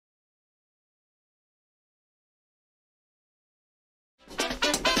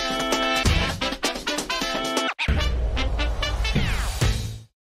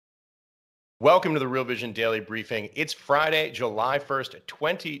Welcome to the Real Vision Daily Briefing. It's Friday, July 1st,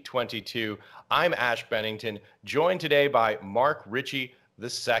 2022. I'm Ash Bennington, joined today by Mark Ritchie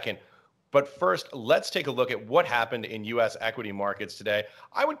II. But first, let's take a look at what happened in U.S. equity markets today.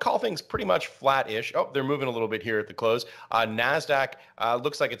 I would call things pretty much flat-ish. Oh, they're moving a little bit here at the close. NASDAQ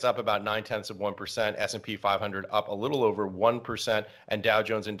looks like it's up about 0.9%. S&P 500 up a little over 1%. And Dow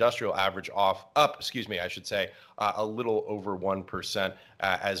Jones Industrial Average a little over 1%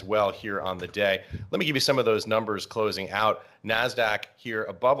 as well here on the day. Let me give you some of those numbers closing out. NASDAQ here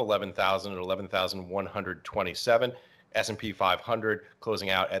above 11,000 at 11,127. S&P 500 closing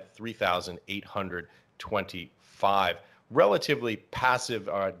out at 3,825. Relatively passive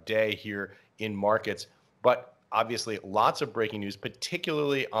day here in markets, but obviously lots of breaking news,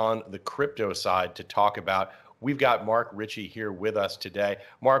 particularly on the crypto side to talk about. We've got Mark Ritchie here with us today.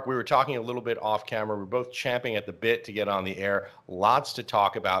 Mark, we were talking a little bit off camera. We're both champing at the bit to get on the air. Lots to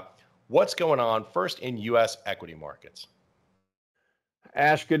talk about. What's going on first in U.S. equity markets?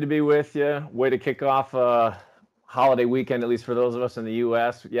 Ash, good to be with you. Way to kick off holiday weekend, at least for those of us in the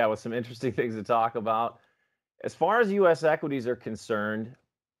U.S. Yeah, with some interesting things to talk about. As far as U.S. equities are concerned,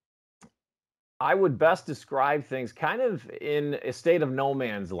 I would best describe things kind of in a state of no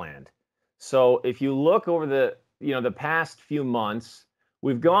man's land. So if you look over the past few months,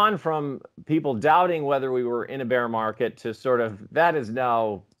 we've gone from people doubting whether we were in a bear market to sort of that is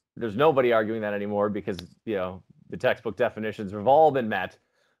now, there's nobody arguing that anymore because the textbook definitions have all been met.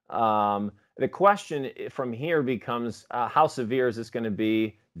 The question from here becomes how severe is this going to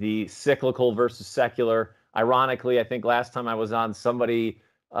be, the cyclical versus secular? Ironically, I think last time I was on, somebody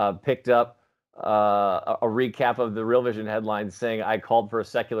picked up a recap of the Real Vision headlines saying I called for a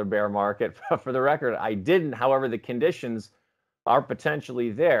secular bear market. For the record, I didn't. However, the conditions are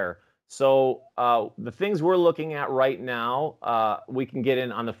potentially there. So the things we're looking at right now, we can get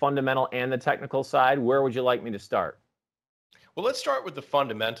in on the fundamental and the technical side. Where would you like me to start? Well, let's start with the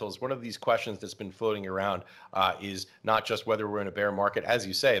fundamentals. One of these questions that's been floating around is not just whether we're in a bear market. As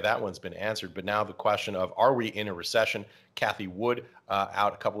you say, that one's been answered. But now the question of, are we in a recession? Cathie Wood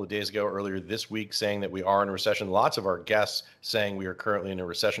out a couple of days ago, earlier this week, saying that we are in a recession. Lots of our guests saying we are currently in a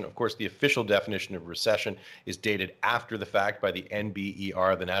recession. Of course, the official definition of recession is dated after the fact by the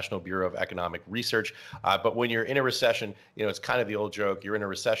NBER, the National Bureau of Economic Research. But when you're in a recession, it's kind of the old joke. You're in a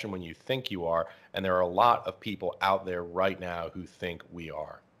recession when you think you are. And there are a lot of people out there right now who think we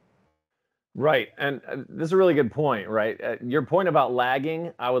are. Right. And this is a really good point, right? Your point about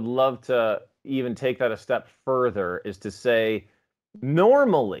lagging, I would love to even take that a step further, is to say,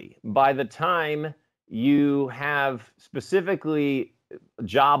 normally, by the time you have specifically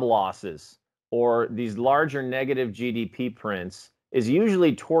job losses or these larger negative GDP prints, is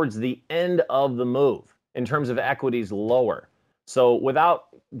usually towards the end of the move in terms of equities lower. So without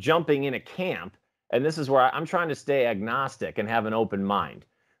jumping in a camp, and this is where I'm trying to stay agnostic and have an open mind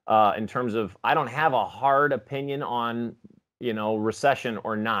in terms of, I don't have a hard opinion on, recession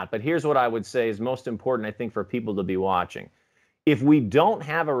or not. But here's what I would say is most important, I think, for people to be watching. If we don't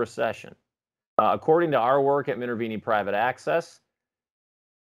have a recession, according to our work at Minervini Private Access,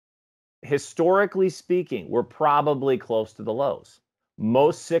 historically speaking, we're probably close to the lows.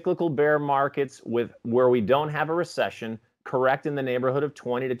 Most cyclical bear markets where we don't have a recession correct in the neighborhood of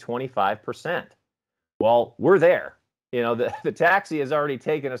 20 to 25%. Well, we're there. The taxi has already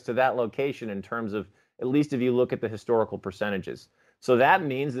taken us to that location in terms of, at least if you look at the historical percentages. So that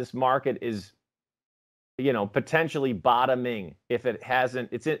means this market is, potentially bottoming. If it hasn't,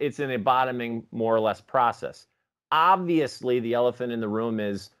 it's in a bottoming more or less process. Obviously, the elephant in the room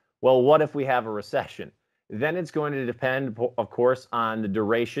is, well, what if we have a recession? Then it's going to depend, of course, on the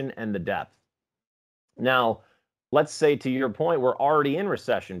duration and the depth. Now, let's say, to your point, we're already in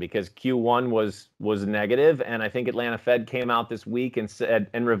recession because Q1 was negative, and I think Atlanta Fed came out this week and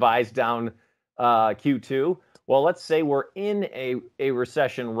said and revised down Q2. Well, let's say we're in a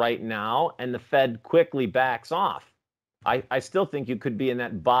recession right now, and the Fed quickly backs off. I still think you could be in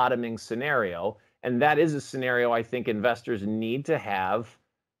that bottoming scenario, and that is a scenario I think investors need to have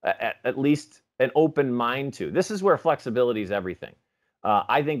at least an open mind to. This is where flexibility is everything.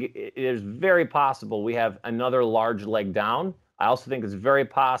 I think it is very possible we have another large leg down. I also think it's very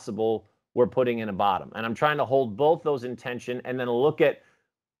possible we're putting in a bottom. And I'm trying to hold both those in tension and then look at,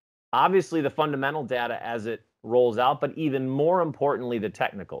 obviously, the fundamental data as it rolls out, but even more importantly, the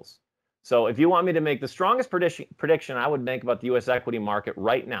technicals. So if you want me to make the strongest prediction I would make about the U.S. equity market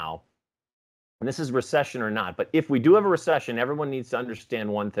right now, and this is recession or not, but if we do have a recession, everyone needs to understand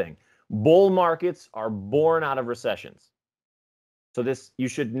one thing. Bull markets are born out of recessions. So you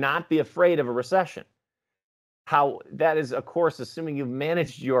should not be afraid of a recession. How that is, of course, assuming you've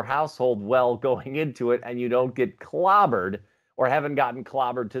managed your household well going into it and you don't get clobbered or haven't gotten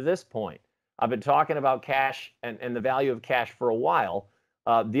clobbered to this point. I've been talking about cash and the value of cash for a while.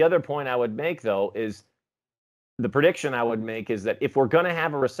 The other point I would make, though, is the prediction I would make is that if we're going to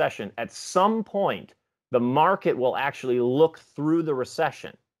have a recession, at some point, the market will actually look through the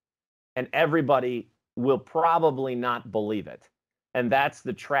recession and everybody will probably not believe it. And that's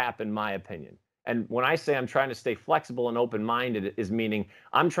the trap, in my opinion. And when I say I'm trying to stay flexible and open-minded, is meaning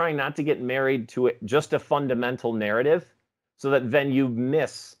I'm trying not to get married to just a fundamental narrative so that then you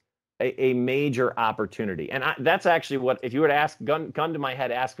miss a major opportunity. And that's actually what, if you were to ask, gun to my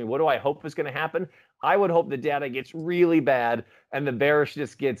head, ask me, what do I hope is going to happen? I would hope the data gets really bad and the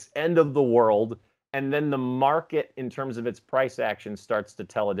bearishness gets end of the world. And then the market, in terms of its price action, starts to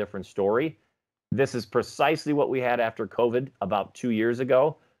tell a different story. This is precisely what we had after COVID about 2 years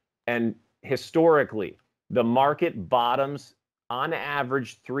ago. And historically, the market bottoms on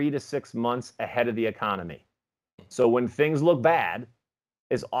average 3 to 6 months ahead of the economy. So when things look bad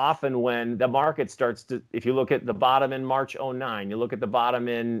is often when the market starts to, if you look at the bottom in March 09, you look at the bottom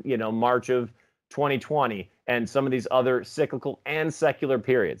in, March of 2020 and some of these other cyclical and secular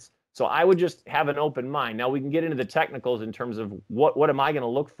periods. So I would just have an open mind. Now we can get into the technicals in terms of what am I going to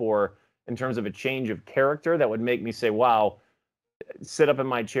look for in terms of a change of character that would make me say, wow, sit up in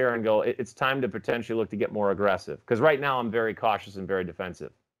my chair and go, it's time to potentially look to get more aggressive. Because right now I'm very cautious and very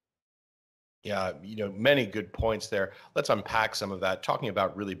defensive. Yeah, many good points there. Let's unpack some of that. Talking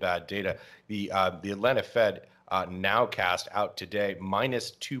about really bad data, the Atlanta Fed nowcast out today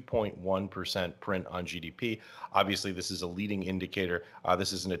minus 2.1% print on GDP. Obviously, this is a leading indicator.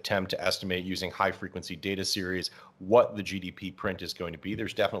 This is an attempt to estimate using high frequency data series what the GDP print is going to be.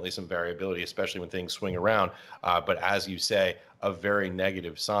 There's definitely some variability, especially when things swing around. But as you say, a very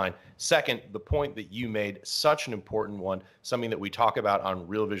negative sign. Second, the point that you made, such an important one, something that we talk about on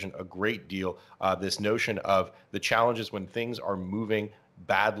Real Vision a great deal, this notion of the challenges when things are moving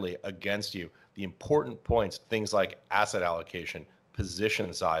badly against you. The important points, things like asset allocation,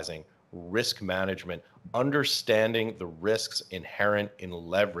 position sizing, risk management, understanding the risks inherent in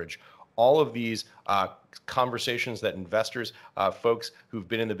leverage. All of these conversations that investors, folks who've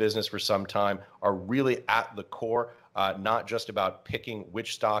been in the business for some time, are really at the core. Not just about picking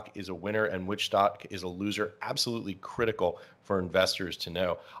which stock is a winner and which stock is a loser. Absolutely critical for investors to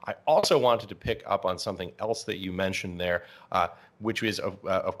know. I also wanted to pick up on something else that you mentioned there, which is,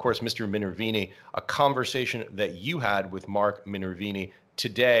 of course, Mr. Minervini, a conversation that you had with Mark Minervini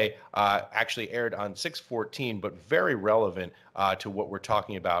today, actually aired on 6/14, but very relevant to what we're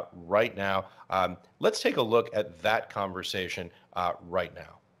talking about right now. Let's take a look at that conversation right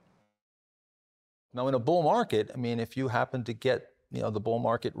now. Now, in a bull market, I mean, if you happen to get the bull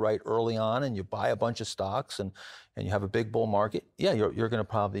market right early on and you buy a bunch of stocks and you have a big bull market, yeah, you're going to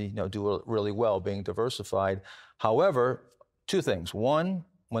probably do really well being diversified. However, two things. One,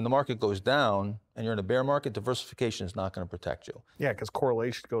 when the market goes down and you're in a bear market, diversification is not going to protect you. Yeah, because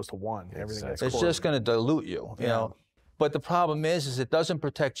correlation goes to 1. Everything gets It's just going to dilute you, you know. But the problem is it doesn't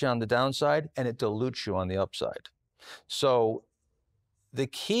protect you on the downside and it dilutes you on the upside. So the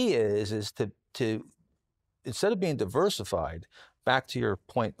key is to instead of being diversified, back to your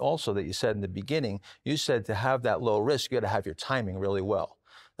point also that you said in the beginning, you said to have that low risk, you got to have your timing really well.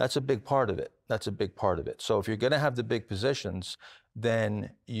 That's a big part of it. That's a big part of it. So if you're going to have the big positions, then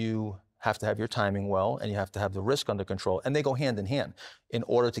you have to have your timing well and you have to have the risk under control, and they go hand in hand. In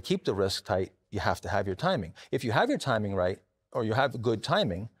order to keep the risk tight, you have to have your timing. If you have your timing right, or you have good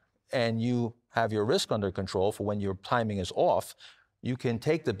timing and you have your risk under control for when your timing is off, you can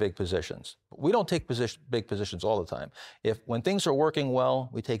take the big positions. We don't take big positions all the time. When things are working well,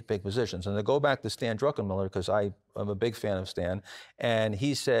 we take big positions. And to go back to Stan Druckenmiller, because I'm a big fan of Stan, and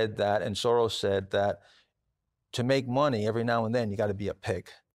he said that, and Soros said that, to make money every now and then, you got to be a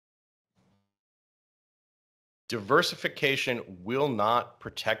pig. Diversification will not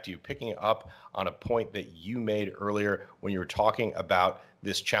protect you. Picking up on a point that you made earlier when you were talking about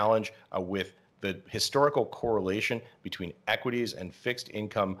this challenge with the historical correlation between equities and fixed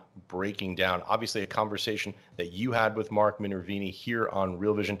income breaking down. Obviously, a conversation that you had with Mark Minervini here on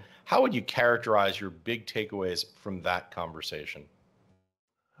Real Vision. How would you characterize your big takeaways from that conversation?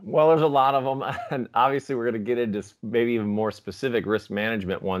 Well, there's a lot of them, and obviously we're going to get into maybe even more specific risk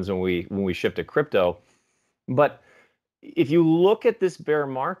management ones when we shift to crypto. But if you look at this bear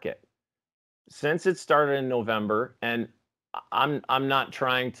market, since it started in November, and I'm not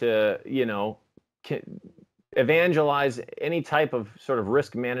trying to evangelize any type of sort of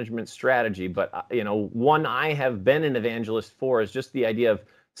risk management strategy, but one I have been an evangelist for is just the idea of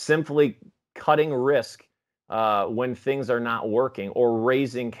simply cutting risk when things are not working, or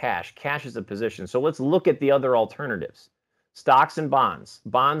raising cash. Cash is a position. So let's look at the other alternatives. Stocks and bonds.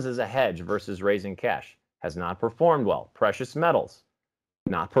 Bonds is a hedge versus raising cash. Has not performed well. Precious metals,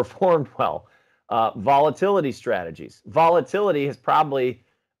 not performed well. Volatility strategies. Volatility has probably,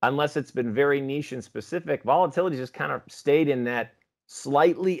 unless it's been very niche and specific, volatility just kind of stayed in that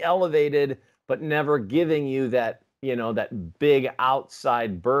slightly elevated, but never giving you that, that big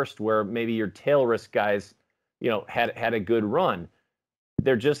outside burst where maybe your tail risk guys, had a good run.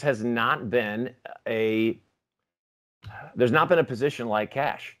 There just has not been there's not been a position like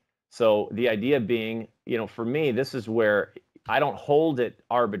cash. So the idea being, for me, this is where I don't hold it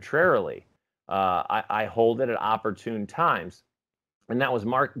arbitrarily. I hold it at opportune times. And that was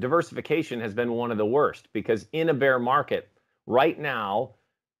diversification has been one of the worst, because in a bear market right now,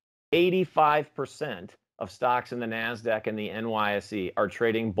 85% of stocks in the NASDAQ and the NYSE are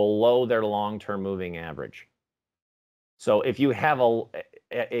trading below their long-term moving average. So if you have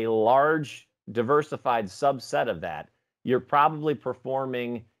a large diversified subset of that, you're probably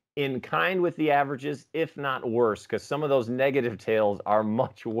performing in kind with the averages, if not worse, because some of those negative tails are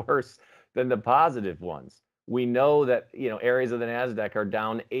much worse than the positive ones. We know that areas of the NASDAQ are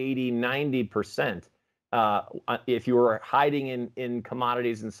down 80, 90%. If you were hiding in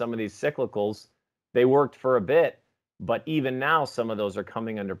commodities and some of these cyclicals, they worked for a bit, but even now some of those are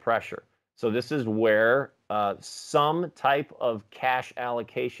coming under pressure. So this is where some type of cash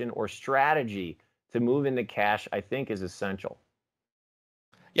allocation or strategy to move into cash, I think, is essential.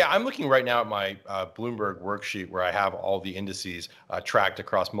 Yeah, I'm looking right now at my Bloomberg worksheet where I have all the indices tracked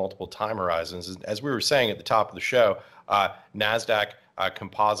across multiple time horizons. As we were saying at the top of the show, NASDAQ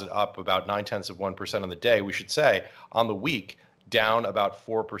composite up about 0.9% on the day. We should say on the week, down about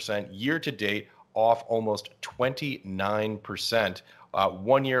 4%. Year to date, off almost 29%.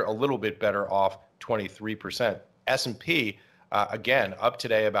 1 year, a little bit better, off 23%. S&P, again, up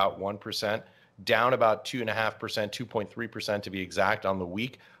today about 1%. Down about 2.5%, 2.3% to be exact on the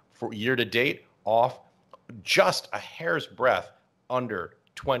week. For year to date, off just a hair's breadth under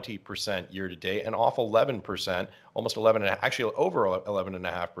 20% year to date, and off 11%, almost 11, actually over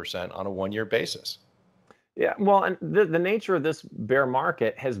 11.5% on a 1 year basis. Yeah, well, and the nature of this bear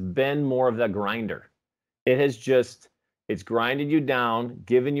market has been more of the grinder. It's grinded you down,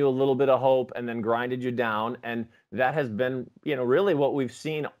 given you a little bit of hope, and then grinded you down, and that has been, really what we've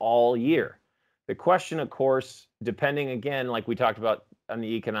seen all year. The question, of course, depending, again, like we talked about on the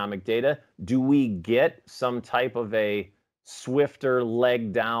economic data, do we get some type of a swifter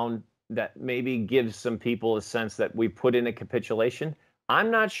leg down that maybe gives some people a sense that we put in a capitulation? I'm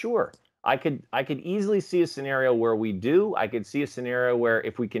not sure. I could easily see a scenario where we do. I could see a scenario where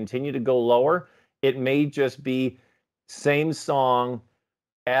if we continue to go lower, it may just be same song,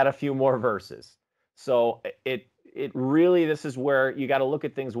 add a few more verses. So it really, this is where you got to look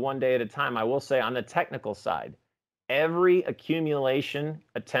at things one day at a time. I will say on the technical side, every accumulation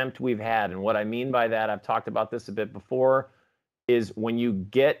attempt we've had, and what I mean by that, I've talked about this a bit before, is when you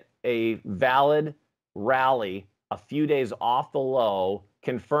get a valid rally a few days off the low,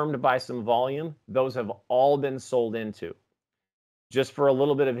 confirmed by some volume, those have all been sold into. Just for a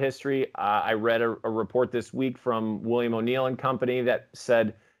little bit of history, I read a report this week from William O'Neill and Company that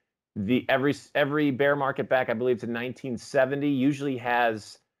said every bear market back, I believe, to 1970 usually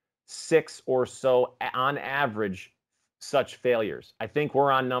has 6 or so on average such failures. I think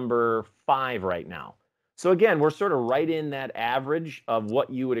we're on number 5 right now. So again, we're sort of right in that average of what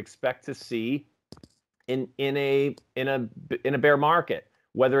you would expect to see in a bear market,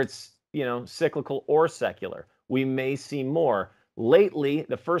 whether it's cyclical or secular. We may see more. Lately,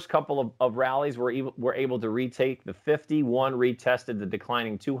 the first couple of rallies were able to retake the 50. One retested the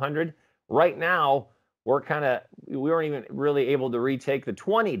declining 200. Right now, we weren't even really able to retake the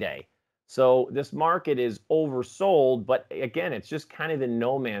 20-day. So this market is oversold, but again, it's just kind of in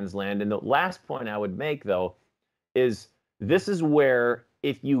no man's land. And the last point I would make, though, is this is where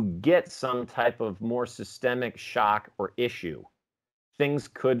if you get some type of more systemic shock or issue, things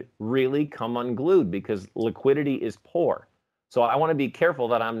could really come unglued because liquidity is poor. So I want to be careful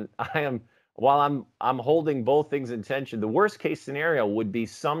that while I'm holding both things in tension, the worst case scenario would be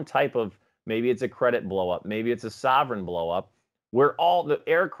some type of, maybe it's a credit blow up, maybe it's a sovereign blow up, where all the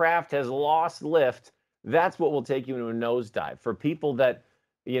aircraft has lost lift. That's what will take you into a nosedive. For people that,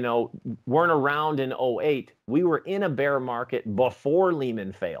 weren't around in 2008, we were in a bear market before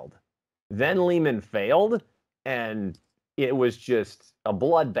Lehman failed. Then Lehman failed, and it was just a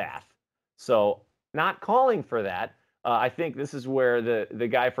bloodbath. So not calling for that. I think this is where the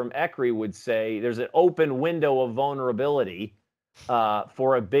guy from ECRI would say there's an open window of vulnerability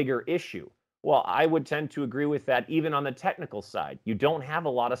for a bigger issue. Well, I would tend to agree with that even on the technical side. You don't have a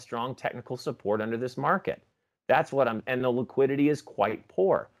lot of strong technical support under this market. That's what and the liquidity is quite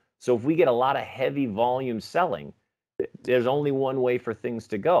poor. So if we get a lot of heavy volume selling, there's only one way for things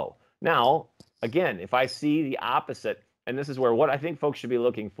to go. Now, again, if I see the opposite, and this is where what I think folks should be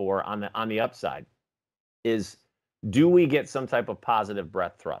looking for on the upside is, do we get some type of positive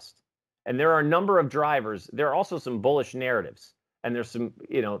breadth thrust? And there are a number of drivers. There are also some bullish narratives, and there's some,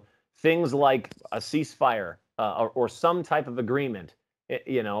 things like a ceasefire or some type of agreement,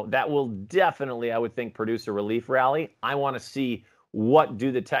 that will definitely, I would think, produce a relief rally. I want to see what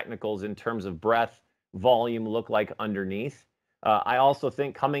do the technicals in terms of breadth, volume look like underneath. I also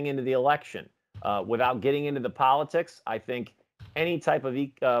think coming into the election, without getting into the politics, I think any type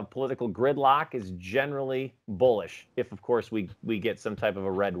of political gridlock is generally bullish if, of course, we get some type of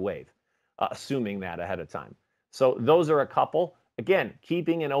a red wave, assuming that ahead of time. So those are a couple. Again,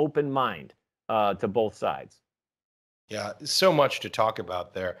 keeping an open mind to both sides. Yeah, so much to talk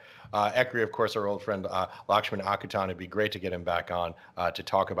about there. Ekri, of course, our old friend Lakshman Akutan, it'd be great to get him back on to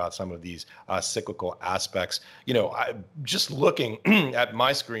talk about some of these cyclical aspects. Just looking at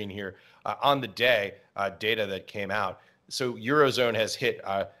my screen here on the day, data that came out. So Eurozone has hit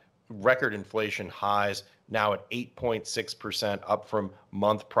record inflation highs, now at 8.6%, up from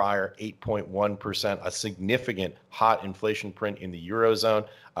month prior, 8.1%, a significant hot inflation print in the Eurozone.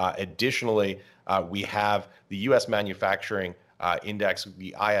 Additionally, we have the U.S. manufacturing index,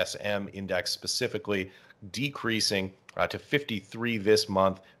 the ISM index specifically, decreasing to 53 this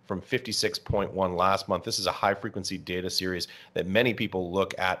month from 56.1 last month. This is a high frequency data series that many people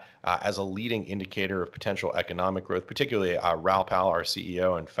look at as a leading indicator of potential economic growth. Particularly Raoul Pal, our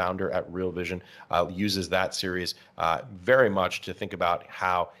CEO and founder at Real Vision, uses that series very much to think about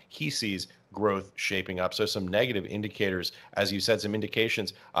how he sees growth shaping up. So some negative indicators, as you said, some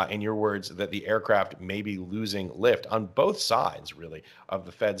indications in your words that the aircraft may be losing lift on both sides, really, of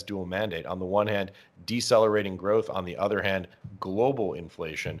the Fed's dual mandate. On the one hand, decelerating growth. On the other hand, global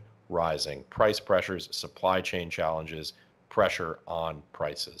inflation rising, price pressures, supply chain challenges, pressure on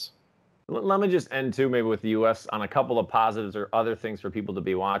prices. Let me just end too, maybe with the U.S. on a couple of positives or other things for people to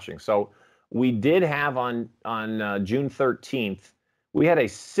be watching. So we did have on June 13th, we had a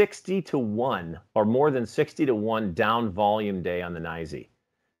 60-1 or more than 60-1 down volume day on the NYSE.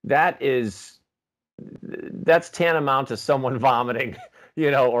 That's tantamount to someone vomiting,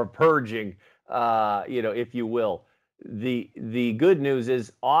 or purging, if you will. The good news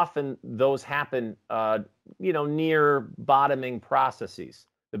is often those happen, near bottoming processes.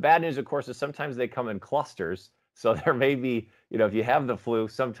 The bad news, of course, is sometimes they come in clusters. So there may be, if you have the flu,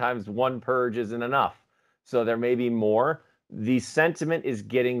 sometimes one purge isn't enough. So there may be more. The sentiment is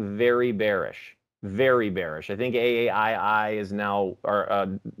getting very bearish, very bearish. I think AAII is now,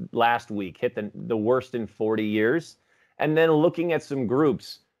 last week, hit the worst in 40 years. And then looking at some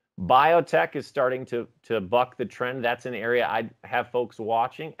groups, biotech is starting to buck the trend. That's an area I'd have folks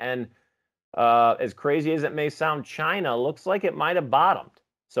watching. And as crazy as it may sound, China looks like it might have bottomed.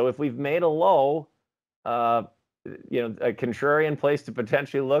 So if we've made a low, a contrarian place to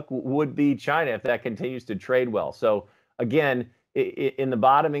potentially look would be China if that continues to trade well. So again, in the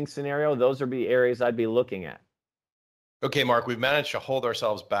bottoming scenario, those would be areas I'd be looking at. Okay, Mark, we've managed to hold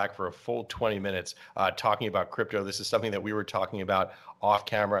ourselves back for a full 20 minutes talking about crypto. This is something that we were talking about off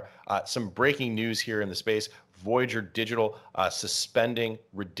camera. Some breaking news here in the space. Voyager Digital suspending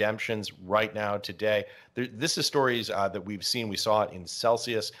redemptions right now today. This is stories that we've seen. We saw it in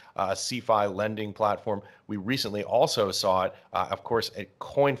Celsius, a CeFi lending platform. We recently also saw it, of course, at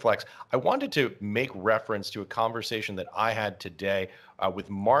CoinFlex. I wanted to make reference to a conversation that I had today with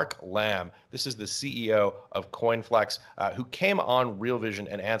Mark Lamb. This is the CEO of CoinFlex, who came on Real Vision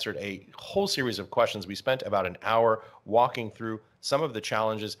and answered a whole series of questions. We spent about an hour walking through some of the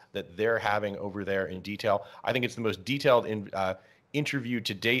challenges that they're having over there in detail. I think it's the most detailed interview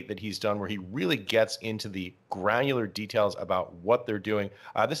to date that he's done, where he really gets into the granular details about what they're doing.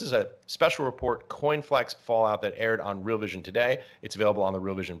 This is a special report, CoinFlex Fallout, that aired on Real Vision today. It's available on the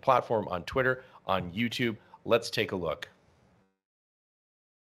Real Vision platform, on Twitter, on YouTube. Let's take a look.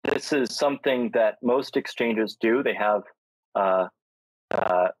 This is something that most exchanges do. They have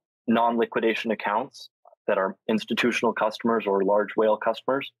non-liquidation accounts that are institutional customers or large whale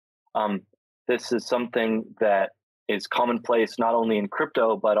customers. This is something that is commonplace not only in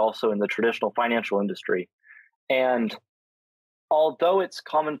crypto, but also in the traditional financial industry. And although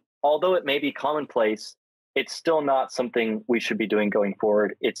it may be commonplace, it's still not something we should be doing going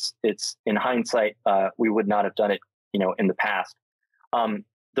forward. It's in hindsight, we would not have done it, in the past.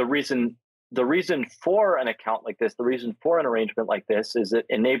 The reason for an account like this, the reason for an arrangement like this, is it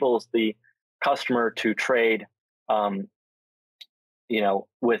enables the customer to trade,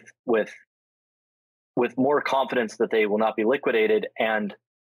 with more confidence that they will not be liquidated and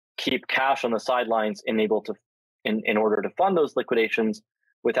keep cash on the sidelines in order to fund those liquidations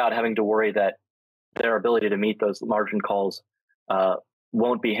without having to worry that their ability to meet those margin calls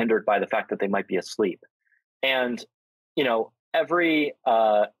won't be hindered by the fact that they might be asleep. And every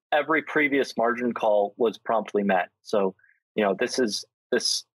previous margin call was promptly met. So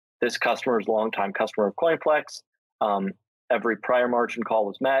this customer's longtime customer of CoinFlex. Every prior margin call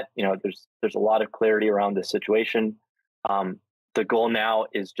was met. There's a lot of clarity around this situation. The goal now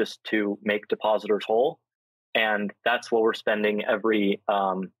is just to make depositors whole, and that's what we're spending every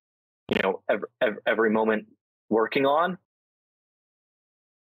moment working on.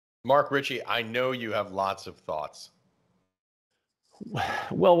 Mark Ritchie, I know you have lots of thoughts.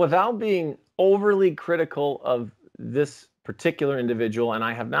 Well, without being overly critical of this particular individual, and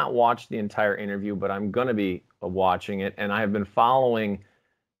I have not watched the entire interview, but I'm going to be watching it, and I have been following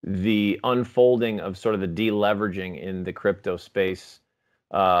the unfolding of sort of the deleveraging in the crypto space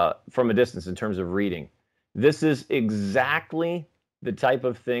from a distance in terms of reading. This is exactly the type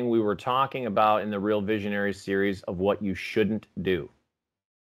of thing we were talking about in the Real Visionaries series of what you shouldn't do.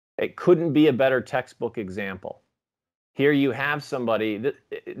 It couldn't be a better textbook example. Here you have somebody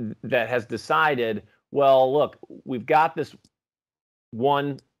that has decided, well, look, we've got this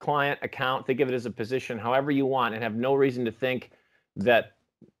one client account. Think of it as a position however you want, and have no reason to think that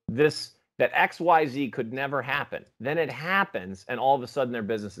that XYZ could never happen. Then it happens, and all of a sudden their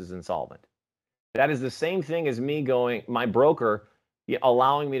business is insolvent. That is the same thing as me going, my broker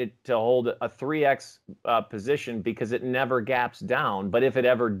allowing me to hold a 3x position because it never gaps down. But if it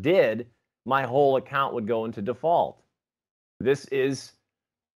ever did, my whole account would go into default. This is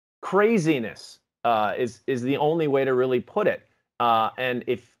craziness, is the only way to really put it. And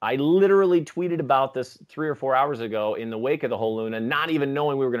if I literally tweeted about this 3 or 4 hours ago in the wake of the whole Luna, not even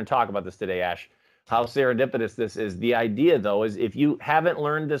knowing we were going to talk about this today, Ash, how serendipitous this is. The idea, though, is if you haven't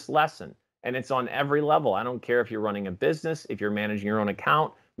learned this lesson, and it's on every level, I don't care if you're running a business, if you're managing your own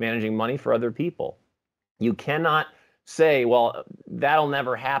account, managing money for other people, you cannot say, well, that'll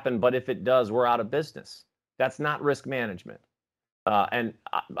never happen, but if it does, we're out of business. That's not risk management. And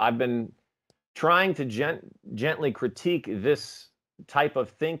I've been trying to gently critique this type of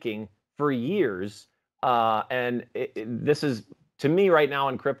thinking for years. And this is, to me right now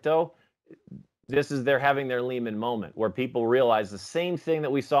in crypto, they're having their Lehman moment where people realize the same thing that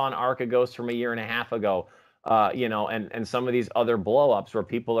we saw in Archegos from a year and a half ago, and some of these other blowups where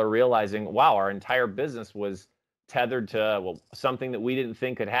people are realizing, wow, our entire business was tethered to something that we didn't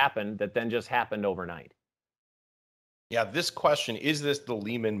think could happen that then just happened overnight. Yeah, this question, is this the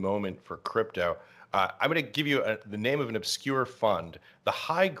Lehman moment for crypto? I'm going to give you the name of an obscure fund, the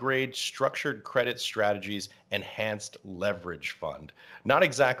High Grade Structured Credit Strategies Enhanced Leverage Fund. Not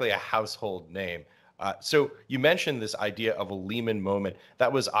exactly a household name. So you mentioned this idea of a Lehman moment.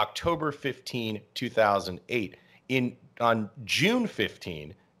 That was October 15, 2008. On June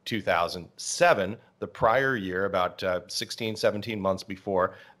 15, 2007, the prior year, about 16, 17 months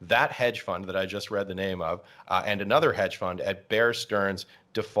before, that hedge fund that I just read the name of, and another hedge fund at Bear Stearns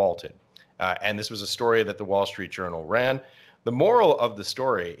defaulted. And this was a story that the Wall Street Journal ran. The moral of the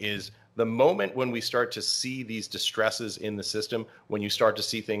story is the moment when we start to see these distresses in the system, when you start to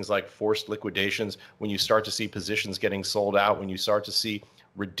see things like forced liquidations, when you start to see positions getting sold out, when you start to see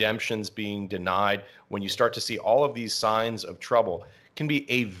redemptions being denied, when you start to see all of these signs of trouble, can be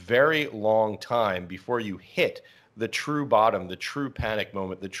a very long time before you hit the true bottom, the true panic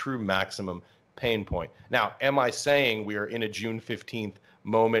moment, the true maximum pain point. Now, am I saying we are in a June 15th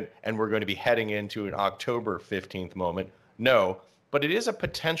moment and we're going to be heading into an October 15th moment? No, but it is a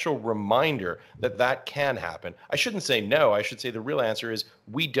potential reminder that that can happen. I shouldn't say no. I should say the real answer is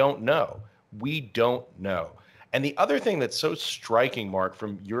we don't know. We don't know. And the other thing that's so striking, Mark,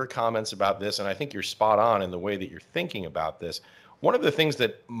 from your comments about this, and I think you're spot on in the way that you're thinking about this, one of the things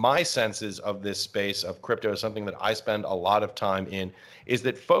that my sense is of this space of crypto, something that I spend a lot of time in, is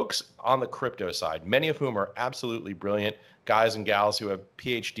that folks on the crypto side, many of whom are absolutely brilliant, guys and gals who have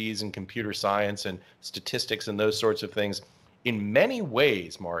PhDs in computer science and statistics and those sorts of things, in many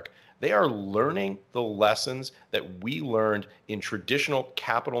ways, Mark, they are learning the lessons that we learned in traditional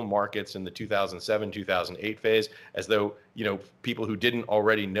capital markets in the 2007, 2008 phase, as though, people who didn't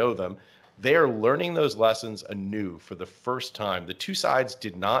already know them. They are learning those lessons anew for the first time. The two sides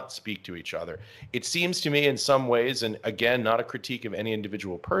did not speak to each other. It seems to me in some ways, and again, not a critique of any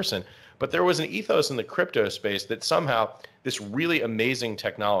individual person, but there was an ethos in the crypto space that somehow this really amazing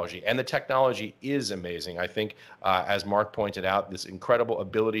technology, and the technology is amazing. I think, as Mark pointed out, this incredible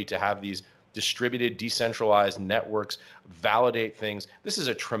ability to have these distributed, decentralized networks validate things. This is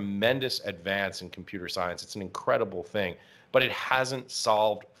a tremendous advance in computer science. It's an incredible thing, but it hasn't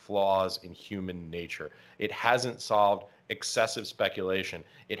solved flaws in human nature. It hasn't solved excessive speculation.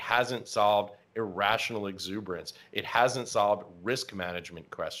 It hasn't solved irrational exuberance. It hasn't solved risk management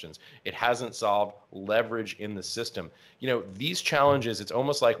questions. It hasn't solved leverage in the system. You know, these challenges, it's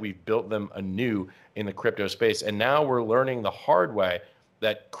almost like we've built them anew in the crypto space. And now we're learning the hard way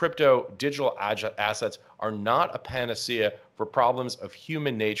that crypto digital assets are not a panacea for problems of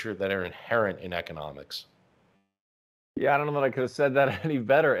human nature that are inherent in economics. Yeah, I don't know that I could have said that any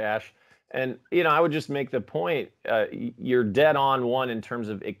better, Ash. And, you know, I would just make the point, you're dead on one in terms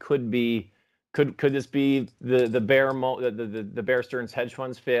of it could be, could this be the Bear Stearns hedge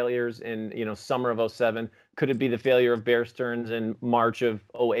funds failures in, you know, summer of 07? Could it be the failure of Bear Stearns in March of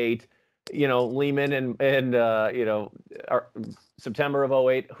 08? You know, Lehman and you know, September of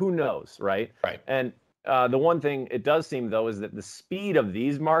 08? Who knows, right? Right. And the one thing it does seem, though, is that the speed of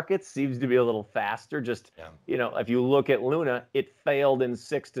these markets seems to be a little faster. Just, you know, if you look at Luna, it failed in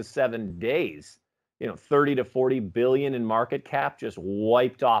 6 to 7 days. You know, 30 to 40 billion in market cap just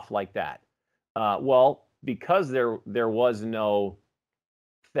wiped off like that. Well, because there was no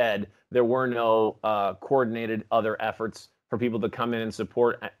Fed, there were no coordinated other efforts for people to come in and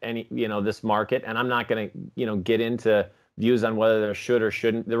support any, you know, this market. And I'm not going to, you know, get into views on whether there should or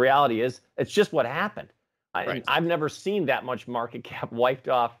shouldn't. The reality is, it's just what happened. Right. I've never seen that much market cap wiped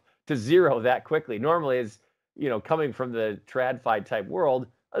off to zero that quickly. Normally, as you know, coming from the TradFi type world,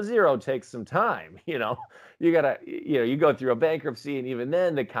 a zero takes some time. You know, you gotta, you know, you go through a bankruptcy, and even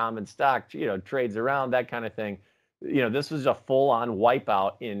then, the common stock, you know, trades around, that kind of thing. You know, this was a full-on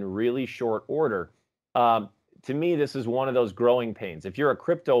wipeout in really short order. To me, this is one of those growing pains. If you're a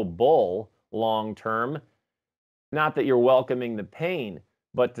crypto bull long term, not that you're welcoming the pain,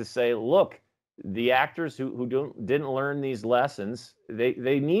 but to say, look, the actors who didn't learn these lessons,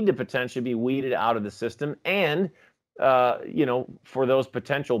 they need to potentially be weeded out of the system. And you know, for those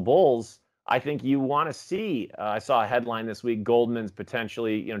potential bulls, I think you want to see. I saw a headline this week: Goldman's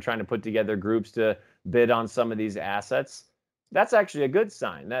potentially, you know, trying to put together groups to bid on some of these assets. That's actually a good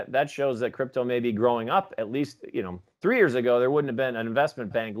sign. That shows that crypto may be growing up. At least, you know, 3 years ago there wouldn't have been an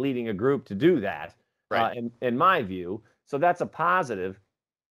investment bank leading a group to do that. Right. In my view. So that's a positive.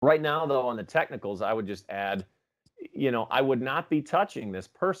 Right now, though, on the technicals, I would just add, you know, I would not be touching this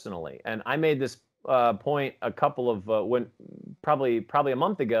personally. And I made this point a couple of when probably a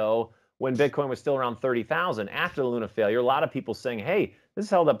month ago, when Bitcoin was still around 30,000 after the Luna failure. A lot of people saying, "Hey, this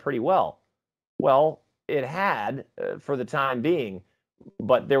held up pretty well." Well, it had for the time being,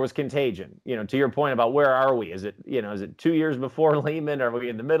 but there was contagion. You know, to your point about where are we? Is it, you know, is it 2 years before Lehman? Are we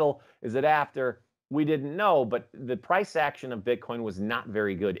in the middle? Is it after? We didn't know, but the price action of Bitcoin was not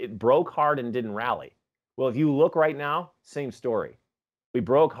very good. It broke hard and didn't rally. Well, if you look right now, same story. We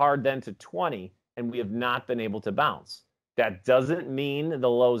broke hard then to 20, and we have not been able to bounce. That doesn't mean the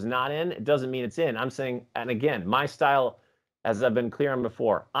low's not in. It doesn't mean it's in. I'm saying, and again, my style, as I've been clear on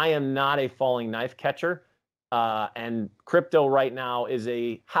before, I am not a falling knife catcher. And crypto right now is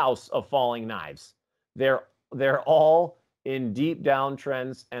a house of falling knives. They're all in deep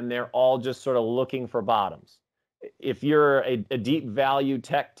downtrends, and they're all just sort of looking for bottoms. If you're a deep value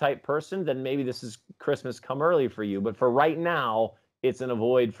tech type person, then maybe this is Christmas come early for you. But for right now, it's an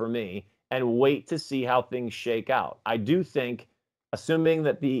avoid for me, and wait to see how things shake out. I do think, assuming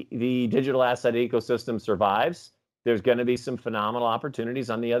that the digital asset ecosystem survives, there's going to be some phenomenal opportunities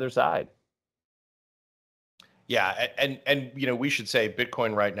on the other side. Yeah, and you know, we should say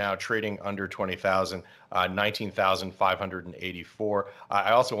Bitcoin right now trading under 20,000, 19,584.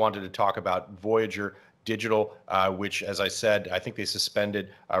 I also wanted to talk about Voyager Digital, which, as I said, I think they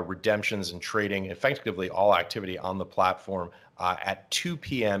suspended redemptions and trading, effectively all activity on the platform at 2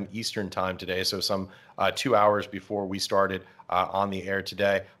 p.m. Eastern time today. So some 2 hours before we started on the air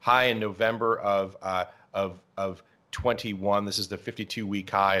today. High in November of 21. This is the 52-week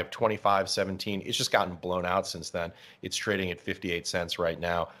high of 25.17. It's just gotten blown out since then. It's trading at 58 cents right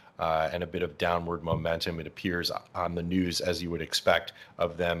now, and a bit of downward momentum, it appears, on the news, as you would expect,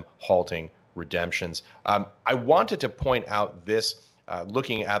 of them halting redemptions. I wanted to point out this,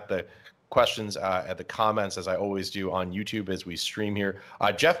 looking at the questions, at the comments, as I always do on YouTube as we stream here.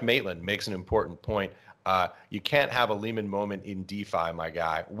 Jeff Maitland makes an important point. You can't have a Lehman moment in DeFi, my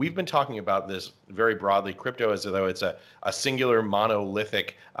guy. We've been talking about this very broadly. Crypto as though it's a singular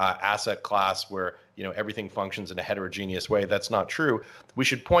monolithic asset class where, you know, everything functions in a heterogeneous way. That's not true. We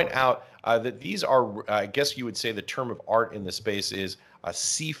should point out that these are, I guess you would say the term of art in the space is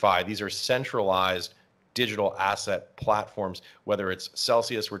CeFi. These are centralized digital asset platforms, whether it's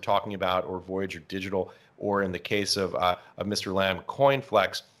Celsius we're talking about, or Voyager Digital, or in the case of Mr. Lamb,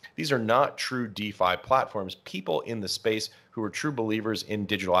 CoinFlex. These are not true DeFi platforms. People in the space who are true believers in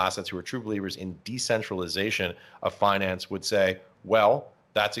digital assets, who are true believers in decentralization of finance would say, well,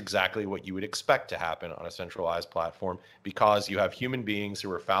 that's exactly what you would expect to happen on a centralized platform, because you have human beings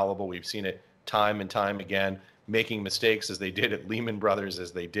who are fallible. We've seen it time and time again, making mistakes, as they did at Lehman Brothers,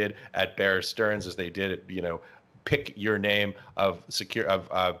 as they did at Bear Stearns, as they did at, pick your name of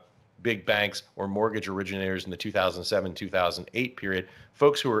big banks or mortgage originators in the 2007-2008 period.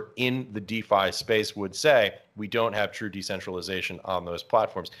 Folks who are in the DeFi space would say we don't have true decentralization on those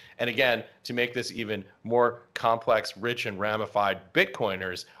platforms. And again, to make this even more complex, rich, and ramified,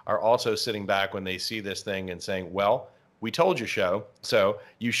 Bitcoiners are also sitting back when they see this thing and saying, well, we told you so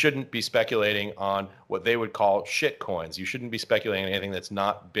you shouldn't be speculating on what they would call shit coins. You shouldn't be speculating on anything that's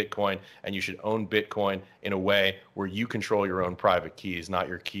not Bitcoin, and you should own Bitcoin in a way where you control your own private keys, not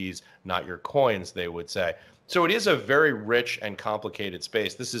your coins, they would say. So it is a very rich and complicated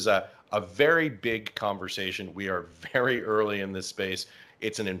space. This is a very big conversation. We are very early in this space.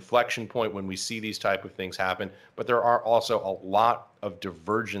 It's an inflection point when we see these type of things happen, but there are also a lot of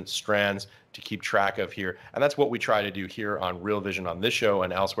divergent strands to keep track of here. And that's what we try to do here on Real Vision on this show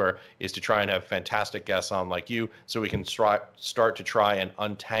and elsewhere, is to try and have fantastic guests on like you, so we can start to try and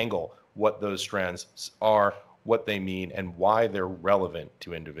untangle what those strands are, what they mean, and why they're relevant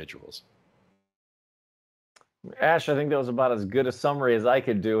to individuals. Ash, I think that was about as good a summary as I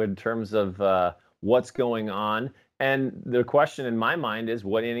could do in terms of what's going on. And the question in my mind is,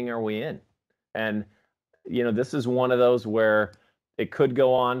 what inning are we in? And, this is one of those where it could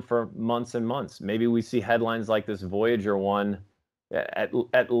go on for months and months. Maybe we see headlines like this Voyager one at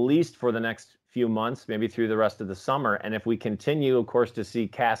least for the next few months, maybe through the rest of the summer. And if we continue, of course, to see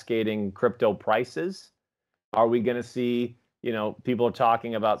cascading crypto prices, are we going to see, people are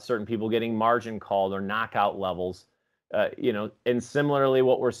talking about certain people getting margin called or knockout levels, and similarly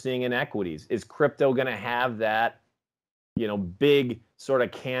what we're seeing in equities. Is crypto going to have that, big sort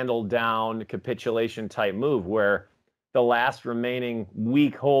of candle down capitulation type move where the last remaining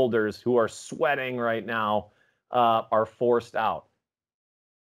weak holders who are sweating right now are forced out?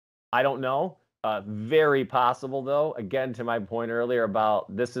 I don't know. Very possible, though. Again, to my point earlier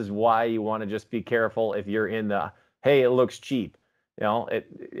about this is why you want to just be careful if you're in the, hey, it looks cheap.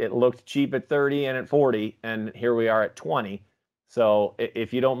 It looked cheap at 30 and at 40, and here we are at 20. So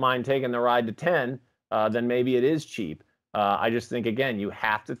if you don't mind taking the ride to 10, then maybe it is cheap. I just think, again, you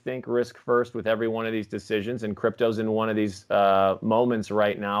have to think risk first with every one of these decisions, and crypto's in one of these moments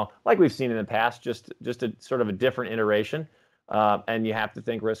right now, like we've seen in the past, just a sort of a different iteration, and you have to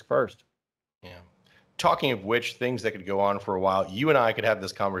think risk first. Yeah. Talking of which, things that could go on for a while, you and I could have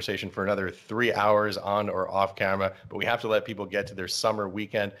this conversation for another 3 hours on or off camera, but we have to let people get to their summer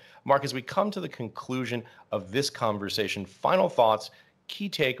weekend. Mark, as we come to the conclusion of this conversation, final thoughts, key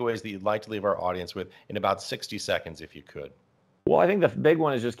takeaways that you'd like to leave our audience with in about 60 seconds, if you could. Well, I think the big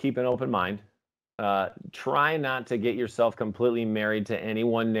one is just keep an open mind. Try not to get yourself completely married to any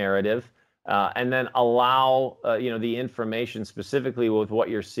one narrative, and then allow the information specifically with what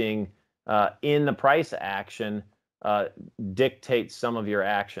you're seeing in the price action dictate some of your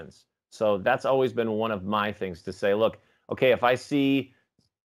actions. So that's always been one of my things, to say, look, okay, if I see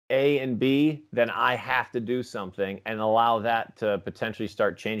A and B, then I have to do something, and allow that to potentially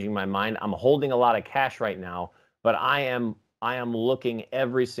start changing my mind. I'm holding a lot of cash right now, but I am looking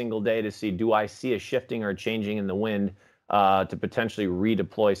every single day to see, do I see a shifting or changing in the wind to potentially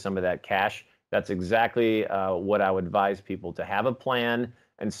redeploy some of that cash. That's exactly what I would advise people, to have a plan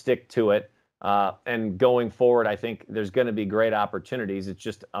and stick to it. And going forward, I think there's going to be great opportunities. It's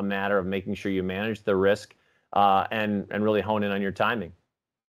just a matter of making sure you manage the risk and really hone in on your timing.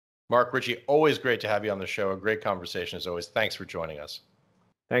 Mark Ritchie, always great to have you on the show. A great conversation as always. Thanks for joining us.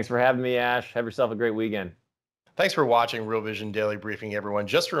 Thanks for having me, Ash. Have yourself a great weekend. Thanks for watching Real Vision Daily Briefing, everyone.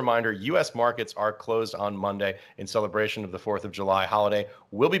 Just a reminder, U.S. markets are closed on Monday in celebration of the 4th of July holiday.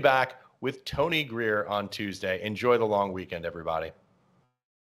 We'll be back with Tony Greer on Tuesday. Enjoy the long weekend, everybody.